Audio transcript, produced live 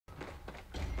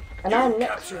And I'm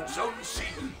next to it.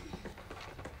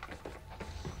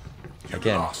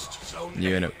 Again,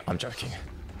 you and I'm joking.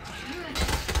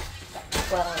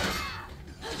 Well,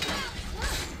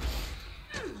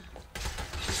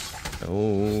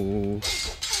 Oh.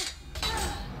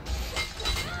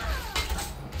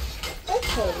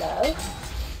 okay, love.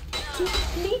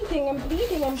 She's bleeding and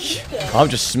bleeding and bleeding. I'm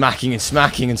just smacking and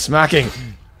smacking and smacking.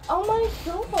 Oh my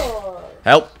god.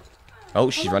 Help. Oh,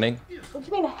 she's running. What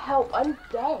do you mean help? I'm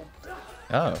dead.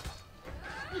 Oh.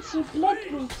 She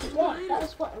bled me to death.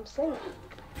 That's what I'm saying.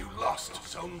 You lost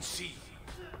Zone C.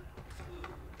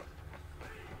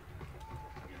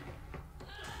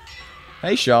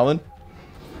 Hey, Shaman.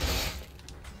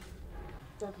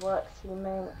 Good work,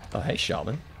 teammate. Oh, hey,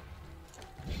 Shaman.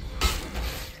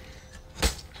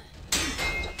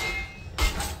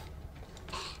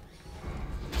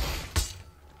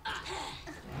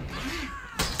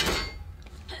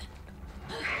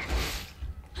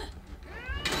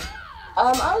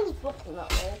 I was blocking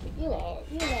that way, but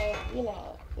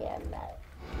yeah,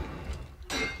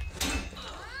 no.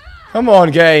 Come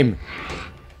on, game.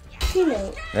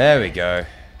 Teammate, There we go.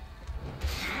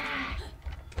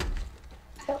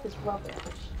 that was rubbish.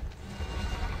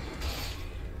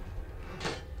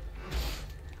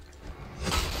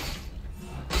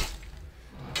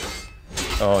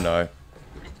 Oh, no.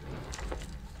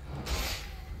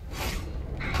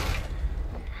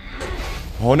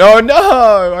 Oh, no,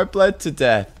 no! I bled to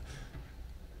death.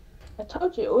 I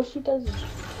told you, all she does is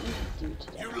do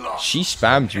to death. She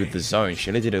spammed you with the zone.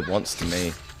 She only did it once to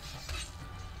me.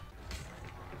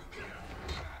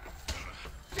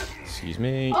 Excuse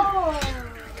me. Oh,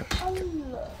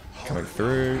 Coming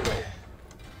through.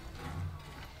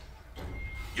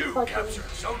 You captured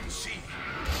Zone C.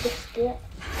 biscuit.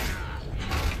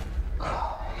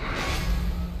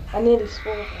 I nearly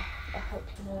swore her. I hope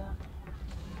you know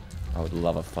that. I would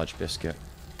love a fudge biscuit.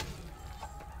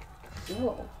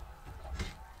 Ew.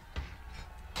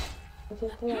 I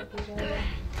didn't think I'd be there.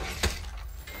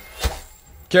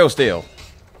 Kill steal.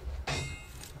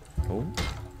 Oh.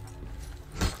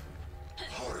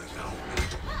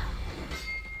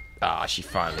 Ah, she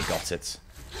finally got it.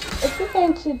 If you're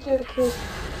going to do a kill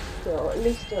still, at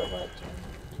least do it right,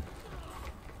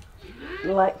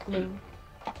 John. Like me.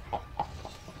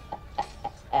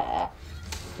 I'm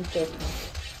joking.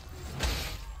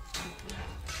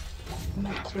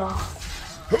 Meant to laugh.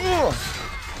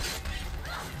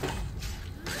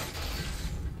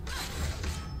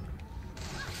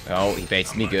 Oh, he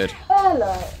baited me good.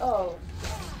 Hello. Oh.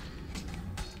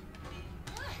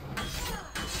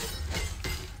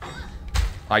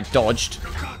 I dodged.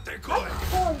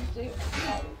 Oh, dude.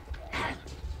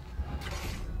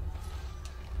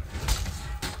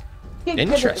 Get good at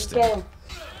the Interesting. game.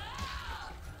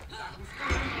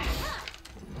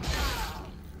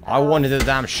 I wanted the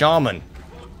damn shaman.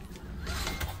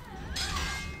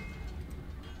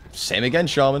 Same again,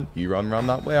 shaman. You run around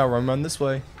that way, I'll run this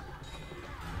way.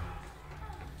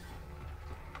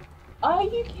 Are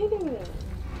you kidding me?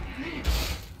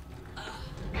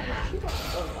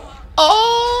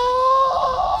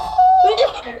 Oh!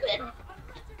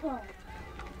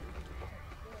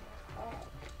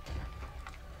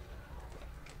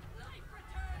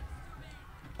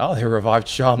 Oh, they revived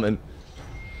shaman.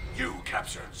 You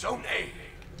captured Zone A.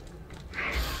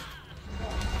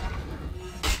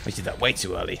 We did that way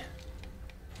too early.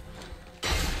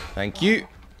 Thank you.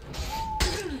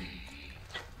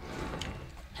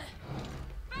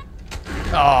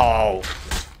 Oh.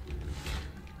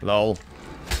 Lol.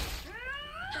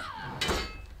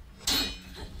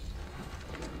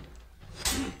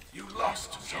 You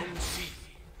lost Zone C.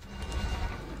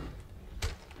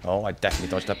 Oh, I definitely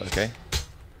dodged that, but okay.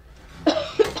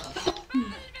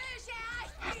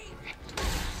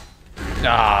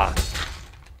 Ah.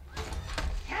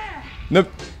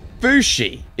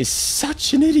 Nabushi is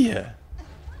such an idiot.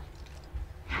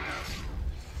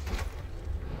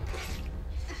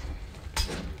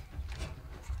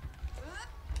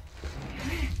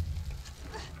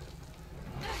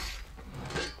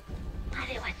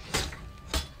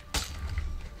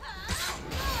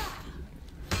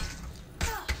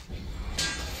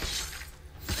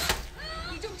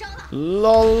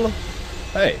 LOL.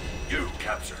 Hey. You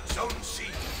captured Zone C.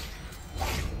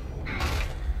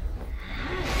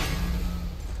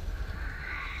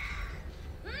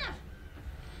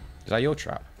 Is that your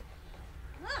trap?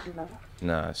 No.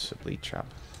 No, it's a bleed trap.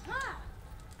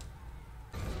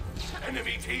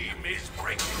 Enemy team is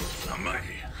breaking the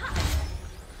mighty.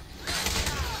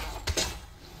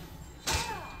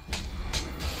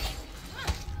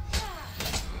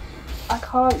 I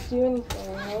can't do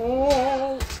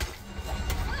anything.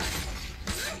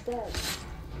 dead.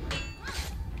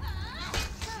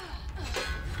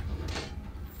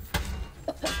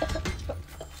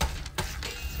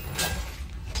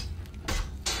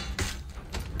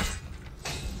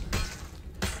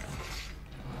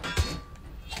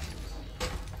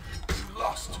 You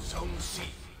lost Zone C.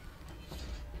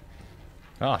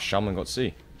 Ah, Shaman got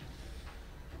C.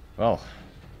 Well,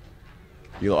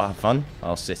 you lot have fun.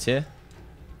 I'll sit here.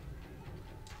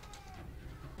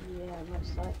 Yeah,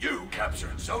 most likely. You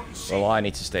captured Zone C. Well, I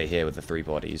need to stay here with the 3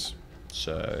 bodies.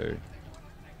 So...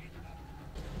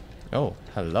 Oh,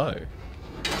 hello.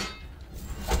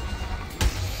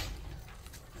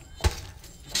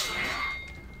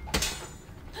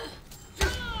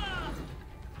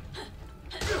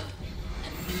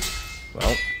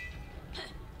 Well...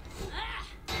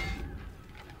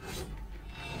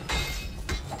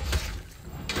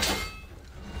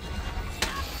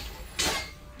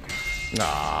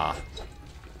 Ah.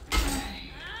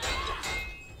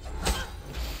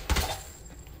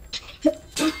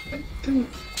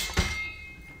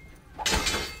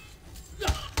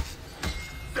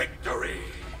 Victory.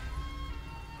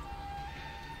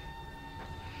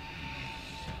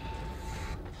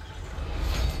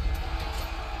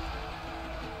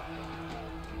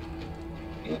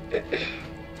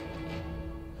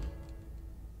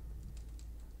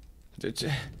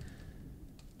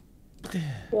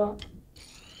 What?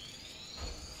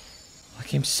 I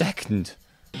came second.